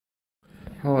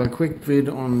Hi, a quick vid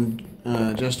on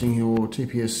adjusting your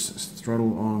TPS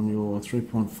throttle on your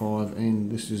 3.5,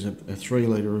 and this is a 3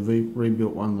 litre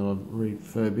rebuilt one that I've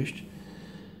refurbished,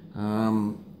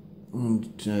 and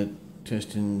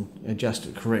test and adjust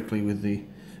it correctly with the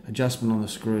adjustment on the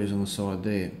screws on the side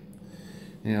there.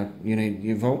 Now you need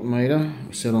your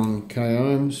voltmeter set on k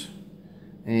ohms,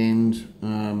 and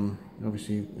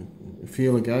obviously a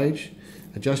feeler gauge.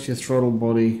 Adjust your throttle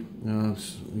body,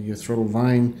 your throttle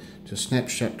vane to snap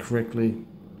shut correctly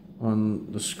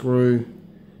on the screw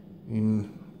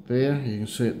in there. You can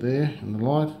see it there in the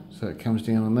light, so it comes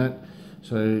down on that.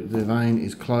 So the vane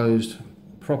is closed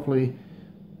properly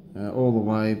all the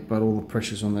way, but all the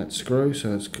pressure's on that screw,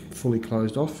 so it's fully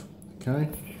closed off. Okay.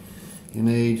 You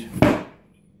need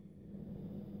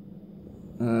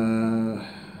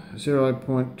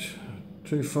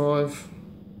 0.25.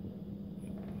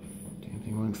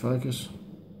 Won't focus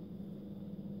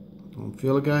on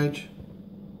feeler gauge.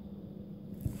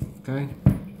 Okay.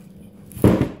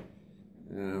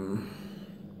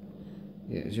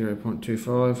 Yeah,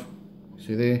 0.25.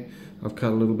 See there, I've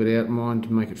cut a little bit out of mine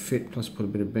to make it fit, plus put a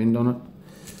bit of bend on it.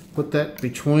 Put that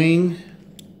between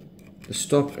the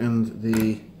stop and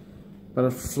the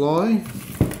butterfly,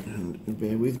 and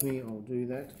bear with me, I'll do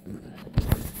that.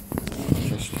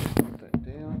 Just put that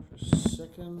down for a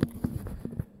second.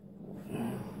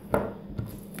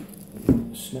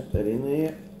 Snap that in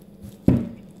there so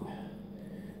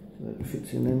that it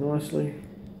fits in there nicely.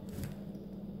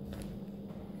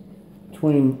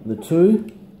 Between the two,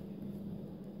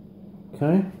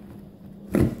 okay.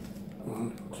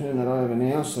 Turn that over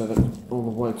now so that all the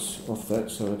weight's off that,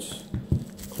 so it's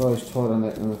closed tight on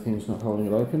that and the thing's not holding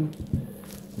it open.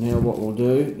 Now what we'll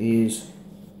do is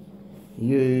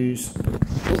use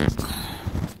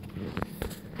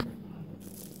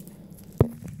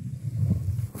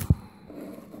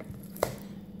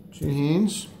two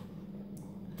hands,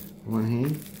 one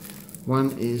hand.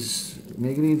 One is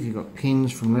negative, you've got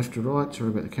pins from left to right, sorry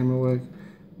about the camera work.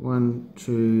 1,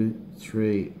 2,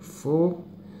 3, 4,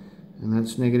 and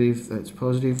that's negative, that's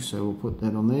positive, so we'll put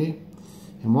that on there.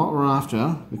 And what we're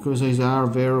after, because these are a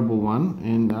variable one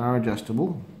and are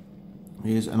adjustable,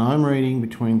 is an ohm reading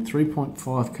between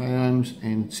 3.5 k ohms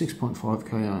and 6.5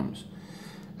 k ohms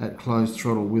at closed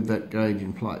throttle with that gauge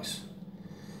in place.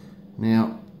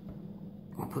 Now,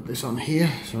 I'll put this on here.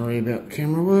 Sorry about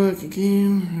camera work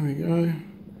again. There we go.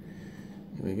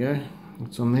 There we go.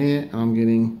 It's on there. I'm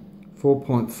getting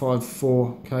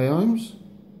 4.54 k ohms.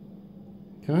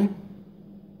 Okay.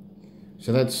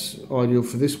 So that's ideal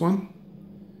for this one.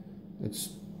 It's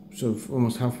sort of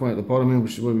almost halfway at the bottom end,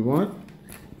 which is where we want it.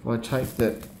 If I take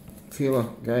that feeler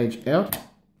gauge out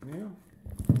now,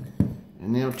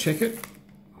 and now check it,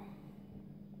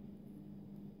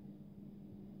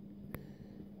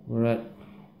 we're at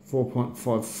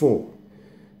 4.54.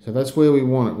 So that's where we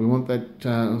want it. We want that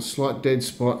slight dead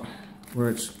spot where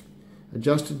it's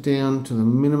adjusted down to the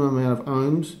minimum amount of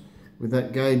ohms with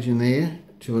that gauge in there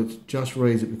till it just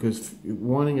reads it, because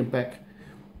winding it back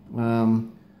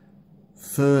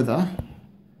further,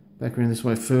 back around this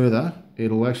way further,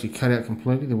 it'll actually cut out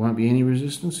completely. There won't be any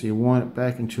resistance, so you wind it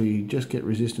back until you just get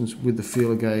resistance with the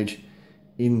feeler gauge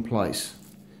in place,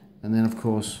 and then of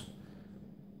course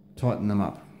tighten them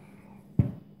up.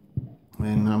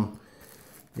 And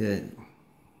yeah,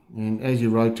 and as you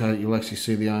rotate it, you'll actually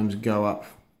see the ohms go up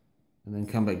and then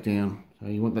come back down. So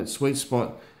you want that sweet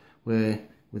spot where,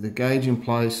 with the gauge in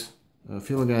place,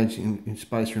 feeler gauge in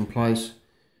spacer in place,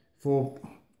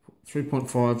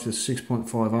 3.5 to 6.5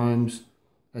 ohms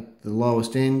at the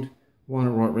lowest end. Wind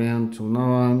it right round till no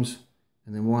ohms,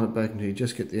 and then wind it back until you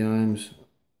just get the ohms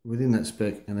within that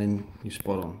spec, and then you're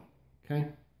spot on. Okay,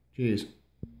 cheers.